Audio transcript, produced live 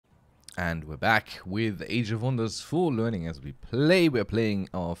And we're back with Age of Wonders for learning as we play. We're playing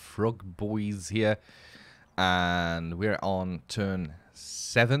our frog boys here. And we're on turn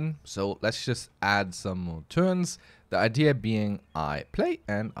 7. So let's just add some more turns. The idea being I play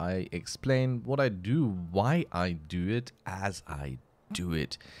and I explain what I do, why I do it, as I do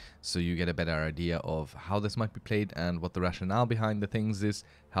it. So you get a better idea of how this might be played and what the rationale behind the things is.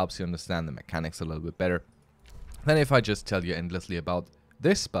 Helps you understand the mechanics a little bit better than if I just tell you endlessly about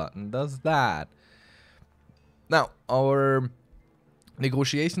this button does that. Now, our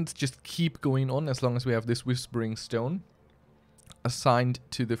negotiations just keep going on as long as we have this Whispering Stone assigned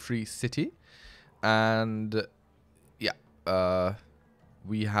to the free city. And yeah,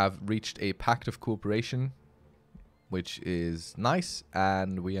 we have reached a pact of cooperation, which is nice.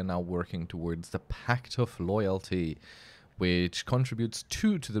 And we are now working towards the pact of loyalty, which contributes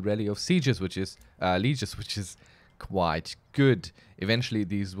 2 to the rally of sieges, which is lieges, which is quite good. Eventually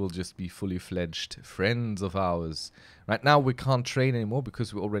these will just be fully fledged friends of ours. Right now we can't trade anymore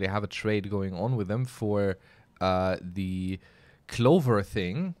because we already have a trade going on with them for the clover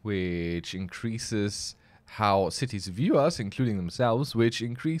thing, which increases how cities view us, including themselves, which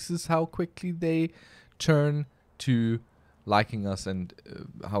increases how quickly they turn to liking us and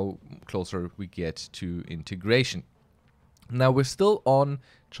how closer we get to integration. Now we're still on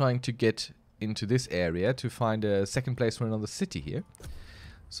trying to get into this area to find a second place for another city here.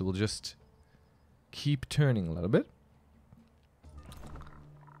 So we'll just keep turning a little bit.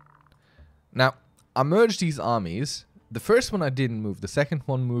 Now, I merged these armies. The first one I didn't move. The second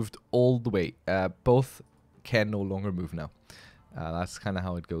one moved all the way. Both can no longer move now. That's kind of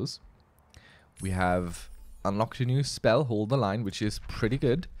how it goes. We have unlocked a new spell, Hold the Line, which is pretty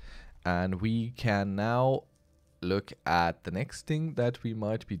good. And we can now look at the next thing that we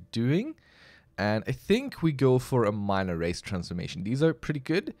might be doing. And I think we go for a minor race transformation. These are pretty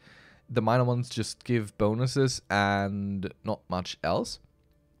good. The minor ones just give bonuses and not much else.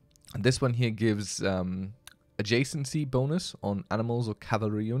 And this one here gives adjacency bonus on animals or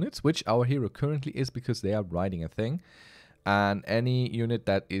cavalry units, which our hero currently is because they are riding a thing. And any unit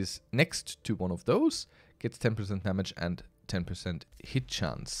that is next to one of those gets 10% damage and 10% hit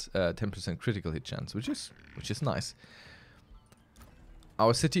chance, 10% critical hit chance, which is nice.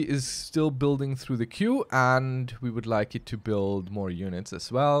 Our city is still building through the queue, and we would like it to build more units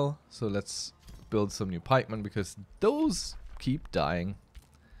as well. So let's build some new pikemen because those keep dying.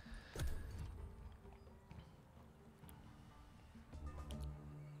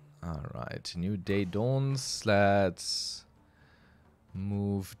 Alright, new day dawns. Let's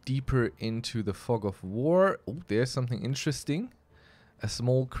move deeper into the fog of war. Oh, there's something interesting. A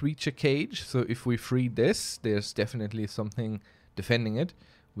small creature cage. So if we free this, there's definitely something defending it.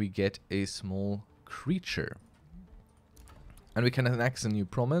 We get a small creature. And we can annex a new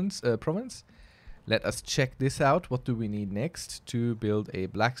province. Let us check this out. What do we need next? To build a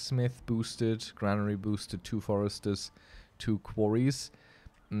blacksmith boosted, granary boosted, 2 foresters, 2 quarries.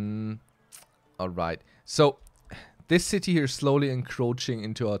 Alright. So this city here is slowly encroaching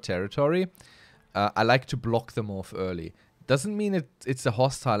into our territory. I like to block them off early. Doesn't mean it's a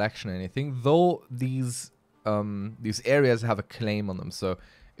hostile action or anything, though these areas have a claim on them. So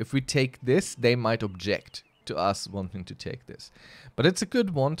if we take this, they might object to us wanting to take this. But it's a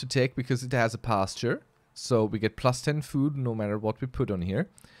good one to take because it has a pasture. So we get plus 10 food no matter what we put on here.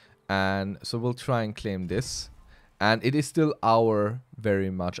 And so we'll try and claim this. And it is still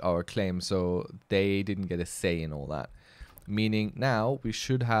very much our claim. So they didn't get a say in all that. Meaning now we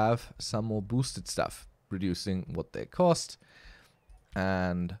should have some more boosted stuff, reducing what they cost.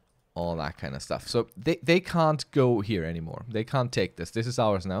 And all that kind of stuff. So they can't go here anymore. They can't take this. This is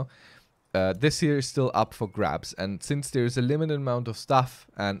ours now. This here is still up for grabs. And since there's a limited amount of stuff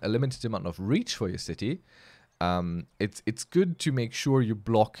and a limited amount of reach for your city, it's good to make sure you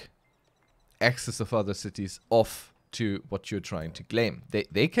block access of other cities off to what you're trying to claim.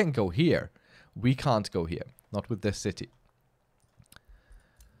 They can go here. We can't go here. Not with this city.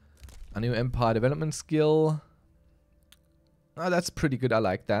 A new empire development skill. Oh, that's pretty good. I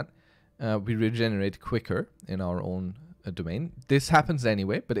like that. We regenerate quicker in our own domain. This happens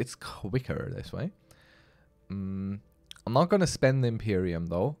anyway, but it's quicker this way. I'm not going to spend the Imperium,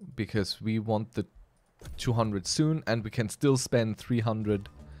 though, because we want the 200 soon, and we can still spend 300,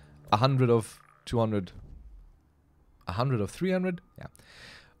 100 of 200, 100 of 300. Yeah.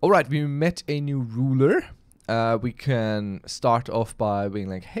 Alright, we met a new ruler. We can start off by being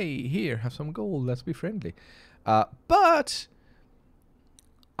like, hey, here, have some gold, let's be friendly. But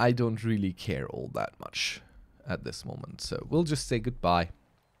I don't really care all that much at this moment. So we'll just say goodbye.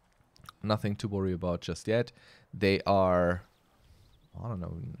 Nothing to worry about just yet. They are I don't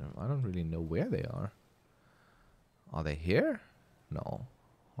know. I don't really know where they are. Are they here? No,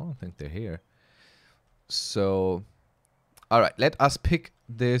 I don't think they're here. So, alright, let us pick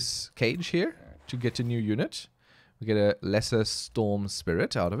this cage here to get a new unit. We get a lesser storm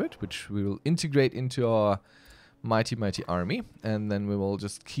spirit out of it, which we will integrate into our mighty army. And then we will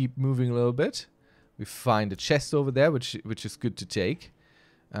just keep moving a little bit. We find a chest over there, which is good to take,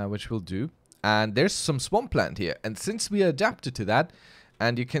 which we'll do. And there's some swampland here. And since we adapted to that,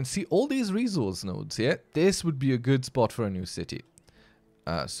 and you can see all these resource nodes here, this would be a good spot for a new city.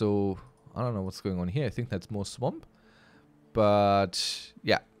 So, I don't know what's going on here. I think that's more swamp. But,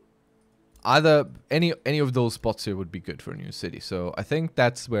 yeah. Either any of those spots here would be good for a new city. So, I think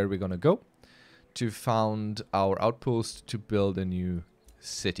that's where we're gonna go to found our outpost to build a new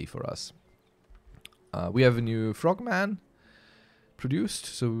city for us. We have a new frogman produced,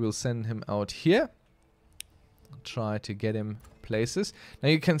 so we will send him out here. Try to get him places. Now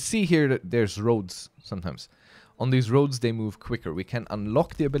you can see here that there's roads sometimes. On these roads they move quicker. We can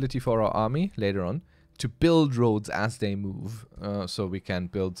unlock the ability for our army later on to build roads as they move. So we can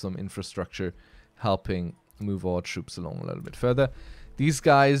build some infrastructure helping move our troops along a little bit further. These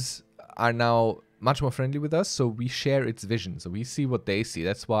guys are now much more friendly with us, so we share its vision. So we see what they see.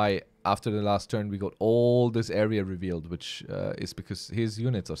 That's why after the last turn we got all this area revealed, which is because his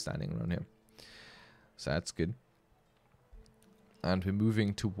units are standing around here. So that's good. And we're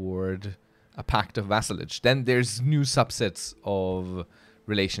moving toward a pact of vassalage. Then there's new subsets of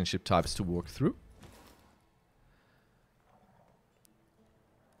relationship types to work through.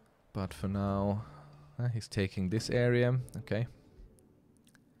 But for now, he's taking this area. Okay.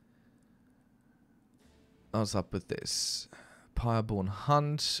 What's up with this? Pireborn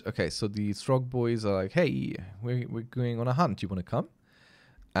hunt. Okay, so these frog boys are like, hey, we're going on a hunt. You want to come?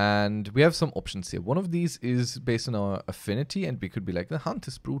 And we have some options here. One of these is based on our affinity, and we could be like, the hunt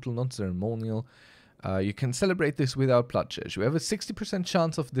is brutal, not ceremonial. You can celebrate this without bloodshed. We have a 60%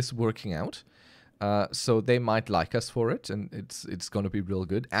 chance of this working out. So they might like us for it, and it's going to be real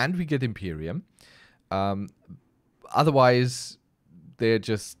good. And we get Imperium. Otherwise, they're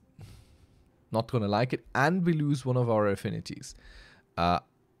just not going to like it, and we lose one of our affinities.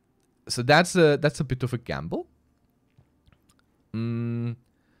 So that's a bit of a gamble.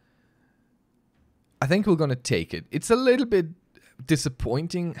 I think we're going to take it. It's a little bit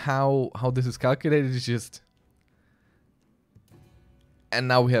disappointing how this is calculated. It's just... And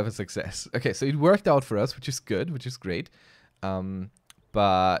now we have a success. Okay, so it worked out for us, which is good, which is great.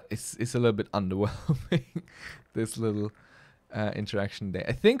 But it's a little bit underwhelming, this little interaction there.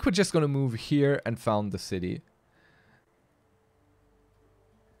 I think we're just going to move here and found the city.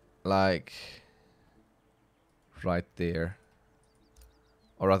 Like, right there.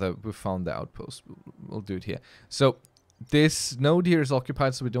 Or rather, we found the outpost. We'll do it here. So, this node here is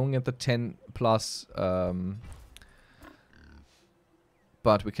occupied, so we don't get the 10 plus...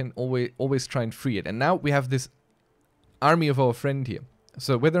 but we can always try and free it. And now we have this army of our friend here.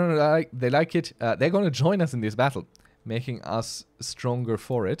 So whether or not they like it, they're going to join us in this battle, making us stronger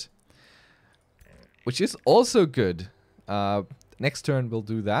for it. Which is also good. Next turn we'll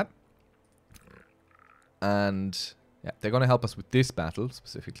do that. And yeah, they're going to help us with this battle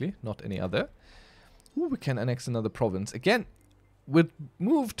specifically, not any other. Ooh, we can annex another province. Again, we'll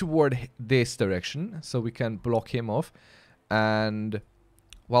move toward this direction, so we can block him off. And...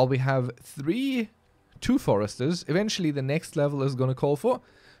 while we have 2 foresters, eventually the next level is going to call for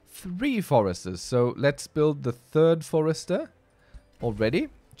 3 foresters. So let's build the 3rd forester already.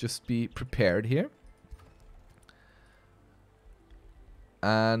 Just be prepared here.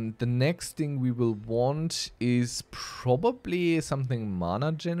 And the next thing we will want is probably something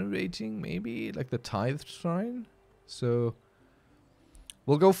mana generating, maybe like the Tithe Shrine. So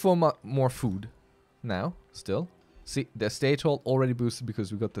we'll go for more food now, still. See, the estate hall already boosted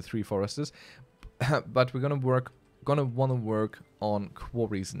because we got the 3 foresters. But we're gonna want to work on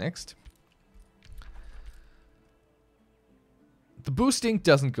quarries next. The boosting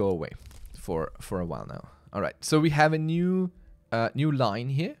doesn't go away for a while now. All right, so we have a new line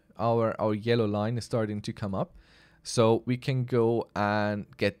here. Our yellow line is starting to come up. So we can go and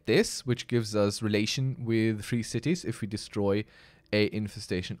get this, which gives us relation with free cities if we destroy a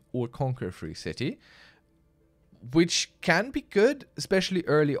infestation or conquer a free city. Which can be good, especially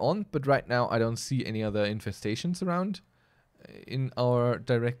early on, but right now I don't see any other infestations around in our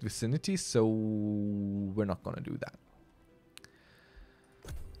direct vicinity, so we're not going to do that.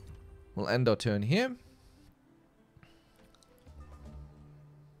 We'll end our turn here.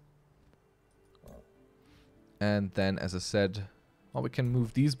 And then, as I said, well, we can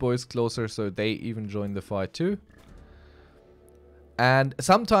move these boys closer so they even join the fight too. And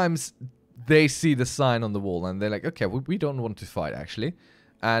sometimes they see the sign on the wall and they're like, okay, we don't want to fight actually.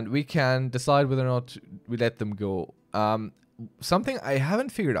 And we can decide whether or not we let them go. Something I haven't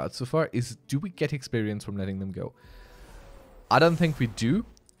figured out so far is, do we get experience from letting them go? I don't think we do,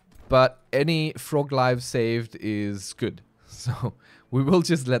 but any frog lives saved is good. So we will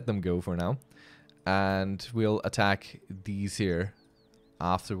just let them go for now. And we'll attack these here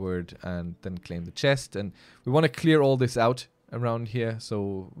afterward and then claim the chest. And we want to clear all this out around here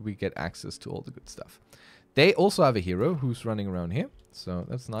so we get access to all the good stuff. They also have a hero who's running around here, so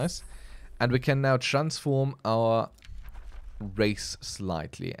that's nice. And we can now transform our race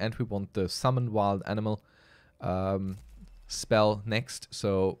slightly, and we want the summon wild animal spell next,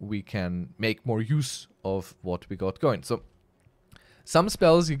 so we can make more use of what we got going. So some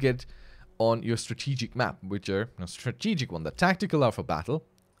spells you get on your strategic map, which are a strategic one. The tactical are for battle.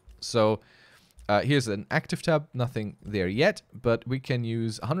 So here's an active tab, nothing there yet, but we can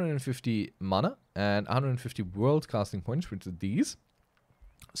use 150 mana and 150 world casting points, which are these.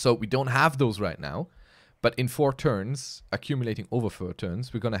 So we don't have those right now, but in 4 turns, accumulating over 4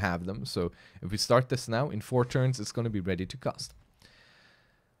 turns, we're going to have them. So if we start this now, in 4 turns, it's going to be ready to cast.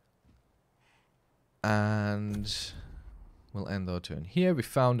 And we'll end our turn here. We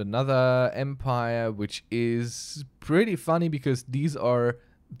found another empire, which is pretty funny because these are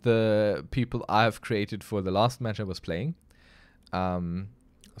the people I've created for the last match I was playing.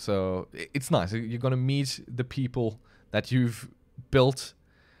 So it's nice. You're going to meet the people that you've built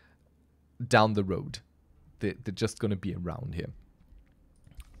down the road. They're just going to be around here.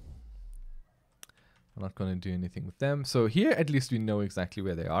 I'm not going to do anything with them. So here at least we know exactly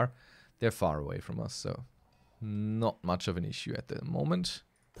where they are. They're far away from us, so not much of an issue at the moment.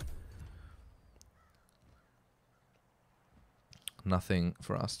 Nothing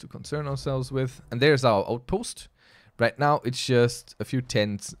for us to concern ourselves with. And there's our outpost. Right now it's just a few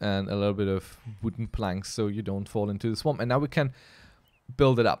tents and a little bit of wooden planks so you don't fall into the swamp. And now we can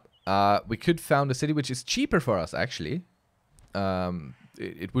build it up. We could found a city which is cheaper for us actually.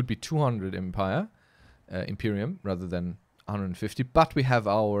 It would be 200 Imperium rather than 150. But we have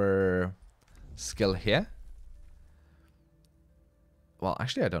our skill here. Well,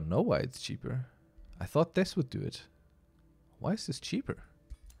 actually I don't know why it's cheaper. I thought this would do it. Why is this cheaper?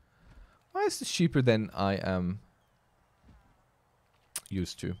 Why is this cheaper than I am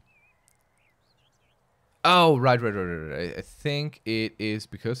used to? Oh, right. I think it is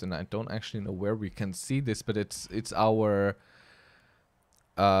because, and I don't actually know where we can see this, but it's our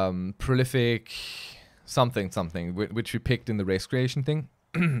prolific something, which we picked in the race creation thing.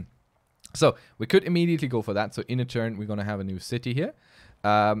 So we could immediately go for that. So in a turn, we're going to have a new city here.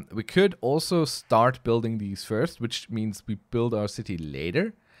 We could also start building these first, which means we build our city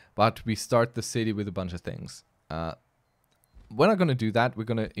later, but we start the city with a bunch of things. We're not going to do that. We're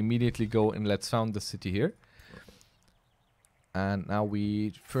going to immediately go and let's found the city here. And now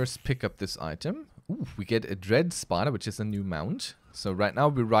we first pick up this item. Ooh, we get a dread spider, which is a new mount. So right now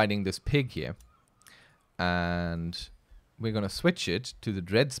we're riding this pig here. And we're going to switch it to the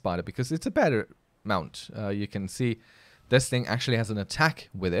dread spider because it's a better mount. You can see this thing actually has an attack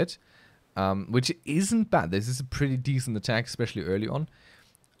with it, which isn't bad. This is a pretty decent attack, especially early on.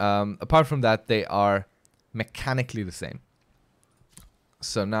 Apart from that, they are mechanically the same.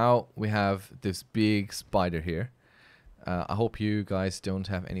 So now we have this big spider here. I hope you guys don't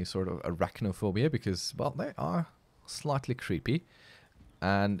have any sort of arachnophobia because, well, they are slightly creepy.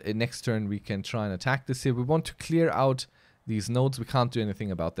 And next turn we can try and attack this here. We want to clear out these nodes. We can't do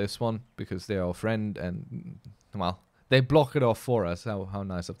anything about this one because they're our friend and, well, they block it off for us. How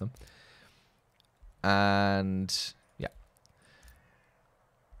nice of them. And yeah.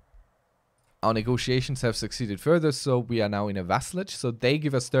 Our negotiations have succeeded further, so we are now in a vassalage. So they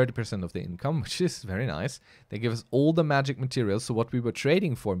give us 30% of the income, which is very nice. They give us all the magic materials, so what we were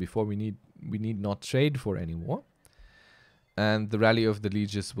trading for before we need not trade for anymore. And the rally of the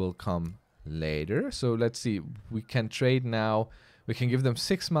lieges will come later. So let's see, we can trade now. We can give them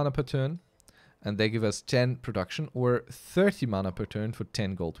 6 mana per turn, and they give us 10 production, or 30 mana per turn for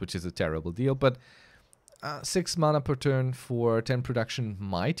 10 gold, which is a terrible deal. But 6 mana per turn for 10 production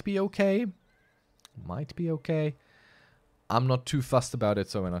might be okay. Might be okay. I'm not too fussed about it,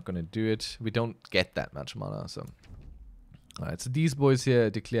 so we're not going to do it. We don't get that much mana, so. Alright, so these boys here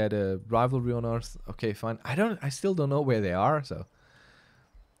declared a rivalry on us. Okay, fine. I still don't know where they are, so.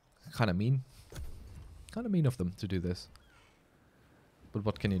 Kind of mean. Kind of mean of them to do this. But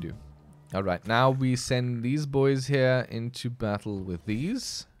what can you do? Alright, now we send these boys here into battle with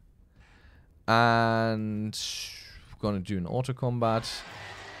these. And we're going to do an auto combat.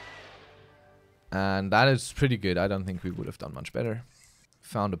 And that is pretty good. I don't think we would have done much better.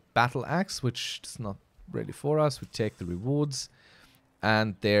 Found a battle axe, which is not really for us. We take the rewards.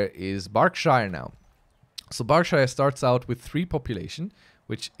 And there is Berkshire now. So Berkshire starts out with 3 population,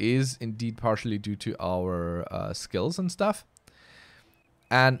 which is indeed partially due to our skills and stuff.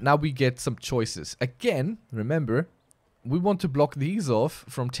 And now we get some choices. Again, remember, we want to block these off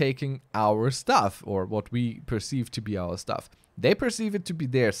from taking our stuff, or what we perceive to be our stuff. They perceive it to be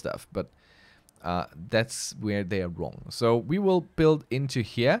their stuff, but that's where they are wrong. So we will build into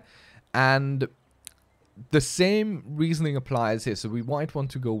here, and the same reasoning applies here. So we might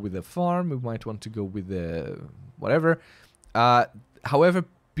want to go with a farm, we might want to go with a whatever. However,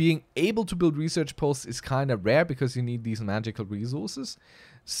 being able to build research posts is kind of rare because you need these magical resources.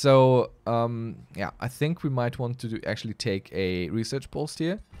 So, yeah, I think we might want to actually take a research post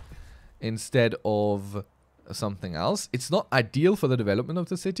here instead of something else. It's not ideal for the development of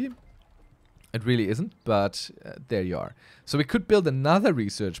the city. It really isn't, but there you are. So we could build another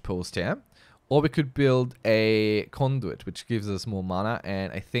research post here, or we could build a conduit, which gives us more mana,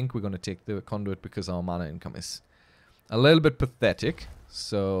 and I think we're going to take the conduit because our mana income is a little bit pathetic.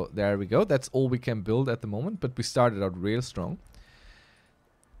 So there we go. That's all we can build at the moment, but we started out real strong.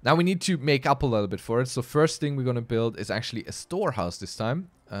 Now we need to make up a little bit for it. So first thing we're going to build is actually a storehouse this time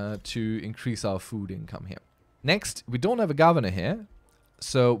to increase our food income here. Next, we don't have a governor here,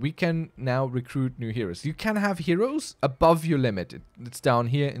 so we can now recruit new heroes. You can have heroes above your limit. It's down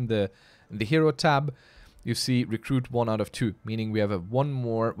here in the hero tab. You see recruit 1 out of 2, meaning we have a 1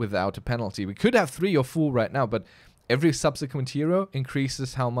 more without a penalty. We could have 3 or 4 right now, but every subsequent hero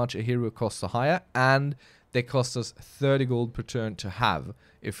increases how much a hero costs to hire, and they cost us 30 gold per turn to have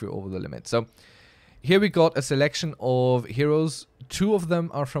if we're over the limit. So here we got a selection of heroes. 2 of them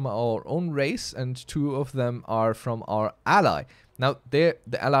are from our own race, and 2 of them are from our ally. Now, the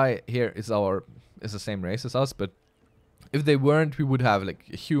ally here is the same race as us, but if they weren't, we would have like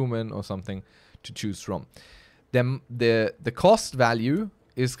a human or something to choose from. The cost value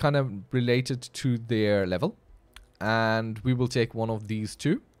is kind of related to their level, and we will take one of these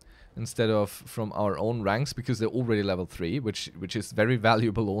 2 instead of from our own ranks because they're already level 3, which is very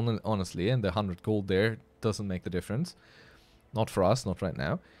valuable honestly, and the 100 gold there doesn't make the difference. Not for us, not right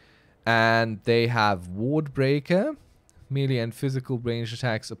now. And they have Ward Breaker. Melee and physical range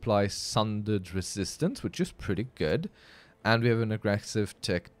attacks apply sundered resistance, which is pretty good. And we have an aggressive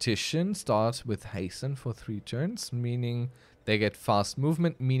tactician. Start with hasten for 3 turns, meaning they get fast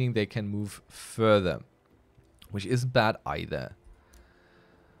movement, meaning they can move further, which isn't bad either.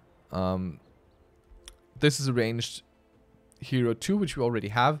 This is a ranged hero 2, which we already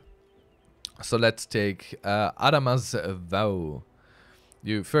have. So let's take Adama's Vow.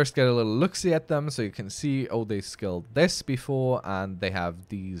 You first get a little look-see at them, so you can see, oh, they skilled this before, and they have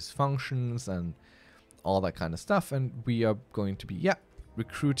these functions and all that kind of stuff. And we are going to be, yeah,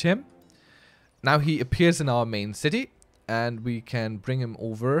 recruit him. Now he appears in our main city, and we can bring him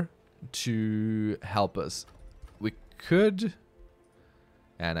over to help us. We could,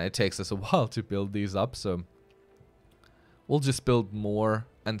 and it takes us a while to build these up, so we'll just build more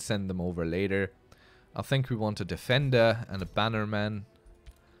and send them over later. I think we want a defender and a bannerman.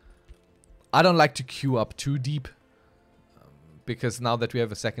 I don't like to queue up too deep, because now that we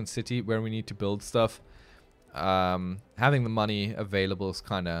have a second city where we need to build stuff, having the money available is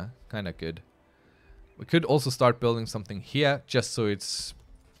kind of good. We could also start building something here just so it's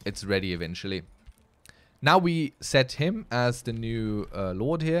ready eventually. Now we set him as the new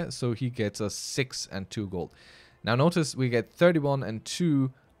lord here, so he gets us 6 and 2 gold. Now notice we get 31 and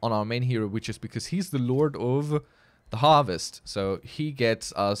 2 on our main hero, which is because he's the lord of the harvest. So he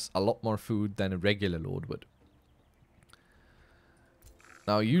gets us a lot more food than a regular lord would.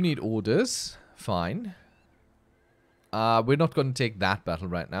 Now you need orders. Fine. We're not going to take that battle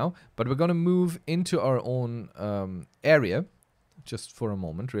right now, but we're going to move into our own area just for a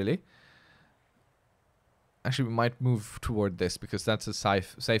moment, really. Actually, we might move toward this because that's a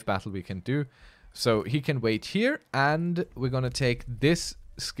safe battle we can do. So he can wait here, and we're going to take this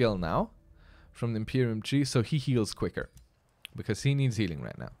skill now from the Imperium tree, so he heals quicker because he needs healing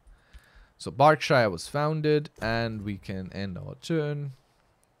right now. So Berkshire was founded, and we can end our turn.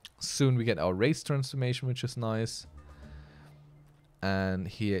 Soon we get our race transformation, which is nice. And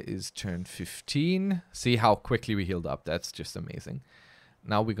here is turn 15. See how quickly we healed up. That's just amazing.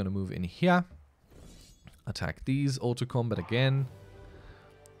 Now we're going to move in here. Attack these. Auto combat again.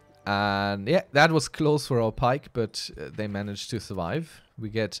 And yeah, that was close for our pike, but they managed to survive. We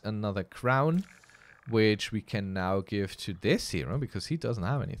get another crown, which we can now give to this hero because he doesn't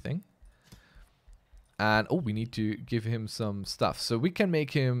have anything. And, oh, we need to give him some stuff. So we can make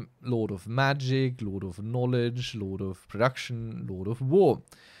him Lord of Magic, Lord of Knowledge, Lord of Production, Lord of War.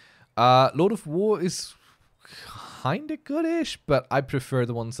 Lord of War is kind of goodish, but I prefer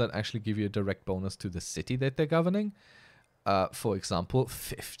the ones that actually give you a direct bonus to the city that they're governing. For example,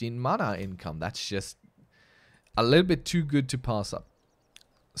 15 mana income. That's just a little bit too good to pass up.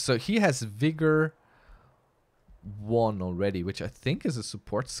 So he has Vigor 1 already, which I think is a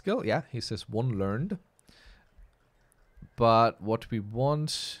support skill. Yeah, he says 1 learned. But what we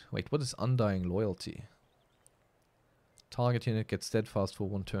want... Wait, what is Undying Loyalty? Target unit gets steadfast for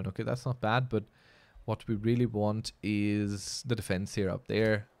 1 turn. Okay, that's not bad, but what we really want is the defense here up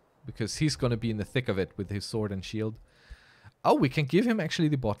there, because he's going to be in the thick of it with his sword and shield. Oh, we can give him actually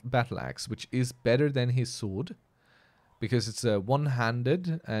the battle axe, which is better than his sword, because it's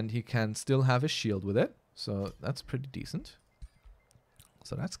one-handed and he can still have a shield with it. So that's pretty decent.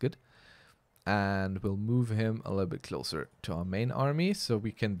 So that's good. And we'll move him a little bit closer to our main army, so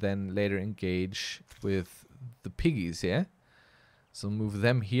we can then later engage with the piggies here. So move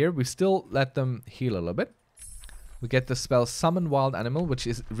them here. We still let them heal a little bit. We get the spell Summon Wild Animal, which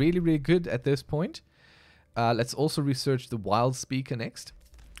is really, really good at this point. Let's also research the Wild Speaker next.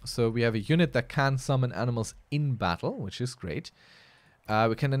 So we have a unit that can summon animals in battle, which is great.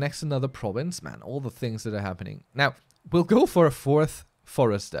 We can annex another province. Man, all the things that are happening. Now, we'll go for a 4th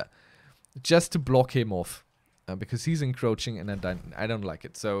Forester, just to block him off, because he's encroaching and I don't like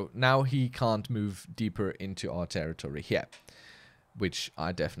it. So now he can't move deeper into our territory here, which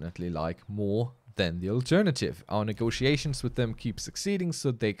I definitely like more than the alternative. Our negotiations with them keep succeeding,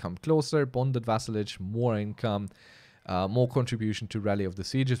 so they come closer. Bonded vassalage, more income, more contribution to Rally of the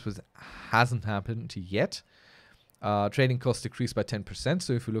Sieges, which hasn't happened yet. Trading costs decreased by 10%,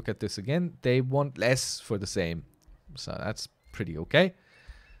 so if we look at this again, they want less for the same. So that's pretty okay.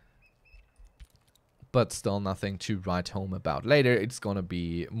 But still nothing to write home about. Later, it's gonna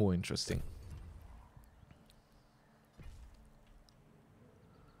be more interesting.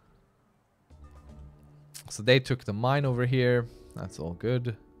 So they took the mine over here. That's all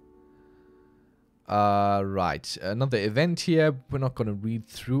good. Right. Another event here. We're not going to read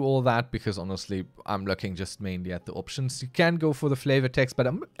through all that because honestly, I'm looking just mainly at the options. You can go for the flavor text, but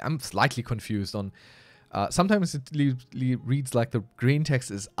I'm slightly confused on... sometimes it reads like the green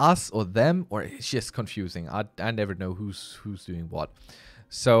text is us or them, or it's just confusing. I never know who's doing what.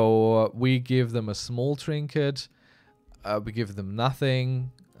 So we give them a small trinket. We give them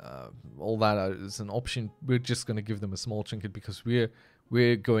nothing. All that is an option. We're just going to give them a small trinket because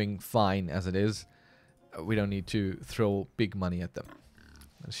we're going fine as it is. We don't need to throw big money at them.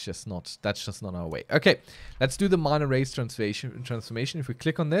 That's just not our way. Okay, let's do the minor race transformation. If we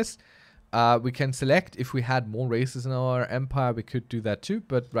click on this, we can select if we had more races in our empire, we could do that too,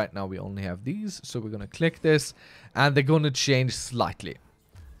 but right now we only have these. So we're going to click this and they're going to change slightly.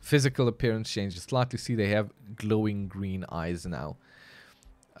 Physical appearance changes slightly. See, they have glowing green eyes now,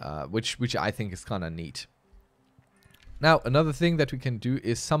 which I think is kind of neat. Now, another thing that we can do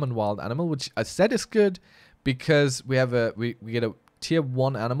is summon wild animal, which I said is good because we have we get a tier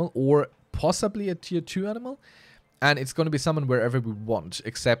 1 animal or possibly a tier 2 animal. And it's going to be summoned wherever we want,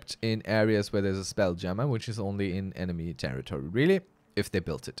 except in areas where there's a spell jammer, which is only in enemy territory, really, if they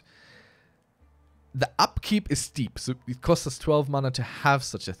built it. The upkeep is steep, so it costs us 12 mana to have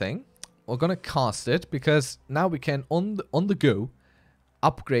such a thing. We're going to cast it, because now we can, on the go,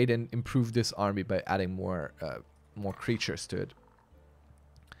 upgrade and improve this army by adding more creatures to it.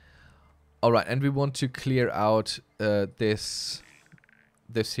 Alright, and we want to clear out this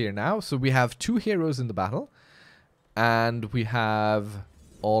here now. So we have 2 heroes in the battle. And we have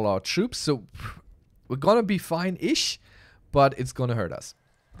all our troops, so we're gonna be fine-ish, but it's gonna hurt us.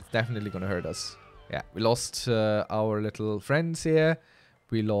 It's definitely gonna hurt us. Yeah, we lost our little friends here.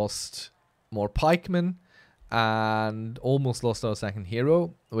 We lost more pikemen, and almost lost our second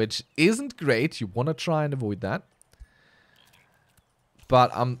hero, which isn't great. You want to try and avoid that. But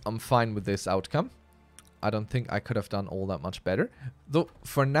I'm fine with this outcome. I don't think I could have done all that much better. Though,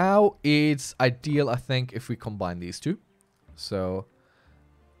 for now, it's ideal, I think, if we combine these two. So,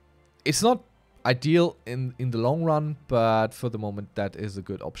 it's not ideal in the long run, but for the moment, that is a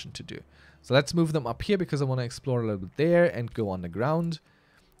good option to do. So, let's move them up here, because I want to explore a little bit there and go underground.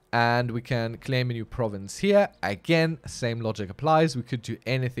 And we can claim a new province here. Again, same logic applies. We could do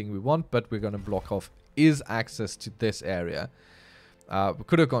anything we want, but we're going to block off is access to this area. We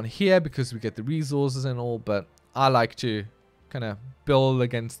could have gone here because we get the resources and all, but I like to kind of build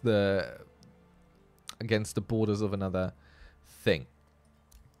against the borders of another thing.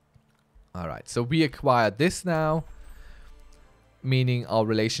 Alright, so we acquired this now. meaning our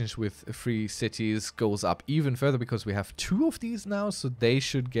relationship with free cities goes up even further because we have 2 of these now, so they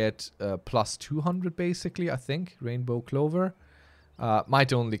should get plus 200 basically, I think. Rainbow Clover.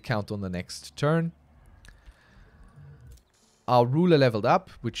 Might only count on the next turn. Our ruler leveled up,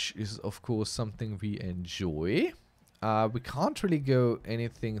 which is of course something we enjoy. We can't really go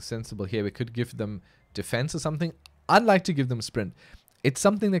anything sensible here. We could give them defense or something. I'd like to give them sprint. It's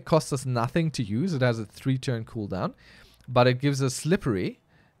something that costs us nothing to use. It has a 3-turn cooldown, but it gives us slippery,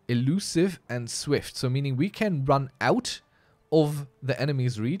 elusive, and swift. So meaning we can run out of the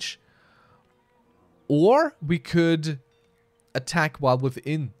enemy's reach, or we could attack while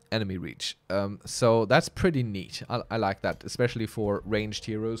within enemy reach. So that's pretty neat. I like that, especially for ranged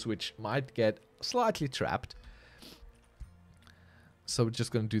heroes, which might get slightly trapped. So we're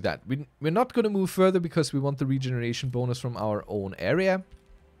just going to do that. We're not going to move further because we want the regeneration bonus from our own area.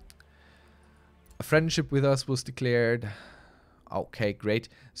 A friendship with us was declared. Okay, great.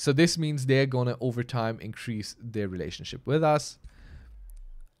 So this means they're going to over time increase their relationship with us.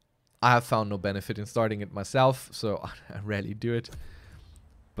 I have found no benefit in starting it myself, so I rarely do it.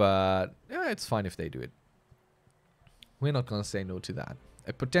 But yeah, it's fine if they do it. We're not going to say no to that.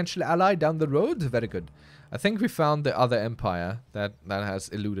 A potential ally down the road? Very good. I think we found the other empire that has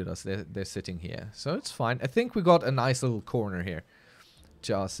eluded us. They're sitting here. So it's fine. I think we got a nice little corner here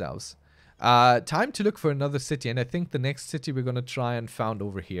to ourselves. Time to look for another city. And I think the next city we're going to try and found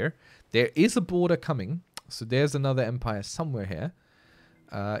over here. There is a border coming. So there's another empire somewhere here.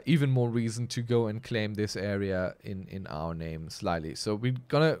 Even more reason to go and claim this area in our name slightly. So we're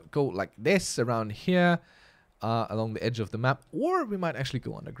going to go like this around here. Along the edge of the map, or we might actually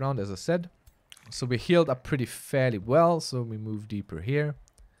go underground, as I said. So we healed up pretty fairly well, so we move deeper here.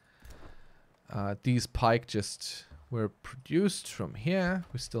 These pike just were produced from here.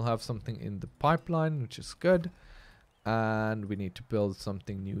 We still have something in the pipeline, which is good. And we need to build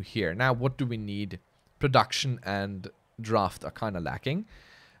something new here. Now, what do we need? Production and draft are kind of lacking.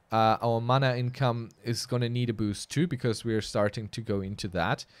 Our mana income is going to need a boost too, because we're starting to go into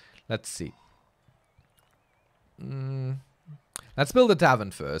that. Let's see. Let's build a tavern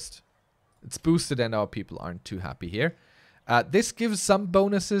first. It's boosted and our people aren't too happy here. This gives some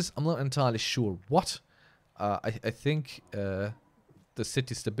bonuses. I'm not entirely sure what. I think the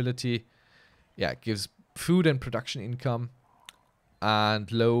city stability, yeah, gives food and production income,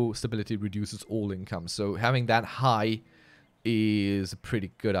 and low stability reduces all income. So having that high is a pretty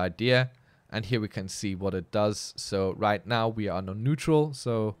good idea. And here we can see what it does. So right now we are non-neutral,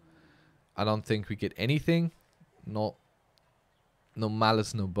 so I don't think we get anything. No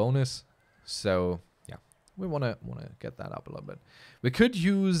malice, no bonus. So yeah, we wanna get that up a little bit. We could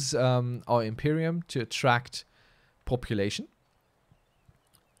use our Imperium to attract population,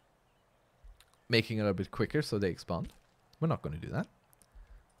 making it a bit quicker so they expand. We're not going to do that.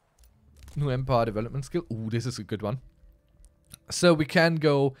 New Empire development skill. Ooh, this is a good one. So we can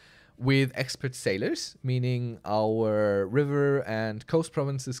go with expert sailors, meaning our river and coast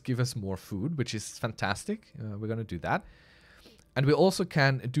provinces give us more food, which is fantastic. We're going to do that. And we also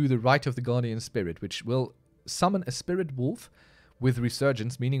can do the Rite of the Guardian Spirit, which will summon a spirit wolf with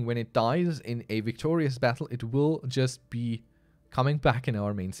resurgence, meaning when it dies in a victorious battle, it will just be coming back in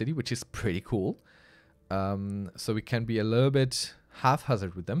our main city, which is pretty cool. So we can be a little bit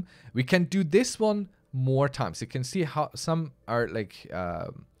haphazard with them. We can do this one more times. You can see how some are like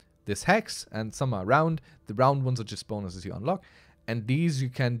this hex and some are round. The round ones are just bonuses you unlock. And these you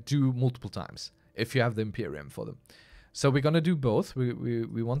can do multiple times if you have the Imperium for them. So we're going to do both.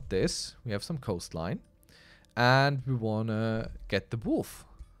 We want this. We have some coastline. And we want to get the wolf,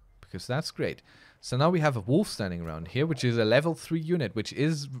 because that's great. So now we have a wolf standing around here, which is a level 3 unit, which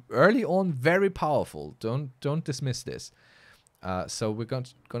is early on very powerful. Don't dismiss this. So we're going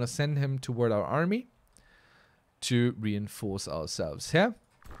to send him toward our army to reinforce ourselves here.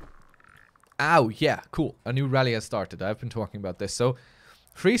 Oh, yeah, cool. A new rally has started. I've been talking about this. So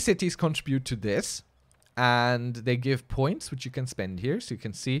 3 cities contribute to this, and they give points, which you can spend here. So you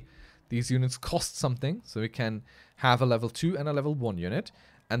can see these units cost something. So we can have a level 2 and a level 1 unit.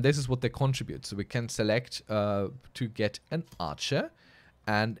 And this is what they contribute. So we can select to get an archer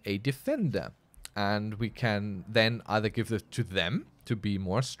and a defender. And we can then either give it to them to be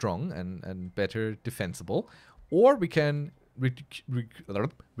more strong and better defensible. Or we can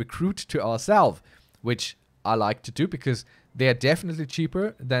recruit to ourselves, which I like to do because they are definitely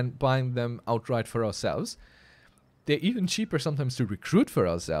cheaper than buying them outright for ourselves. They're even cheaper sometimes to recruit for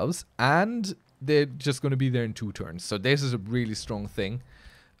ourselves, and they're just going to be there in 2 turns. So this is a really strong thing.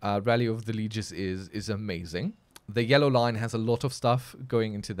 Rally of the Lieges is amazing. The yellow line has a lot of stuff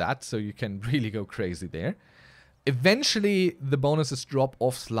going into that, so you can really go crazy there. Eventually, the bonuses drop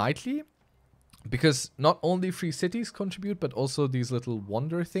off slightly, because not only free cities contribute, but also these little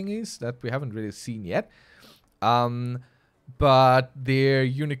wonder thingies that we haven't really seen yet. But their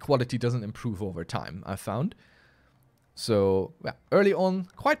unit quality doesn't improve over time, I found. So, yeah, early on,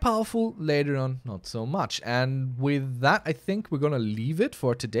 quite powerful. Later on, not so much. And with that, I think we're going to leave it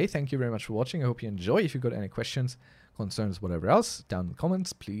for today. Thank you very much for watching. I hope you enjoy. If you've got any questions, concerns, whatever else, down in the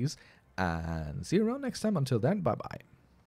comments, please. And see you around next time. Until then, bye-bye.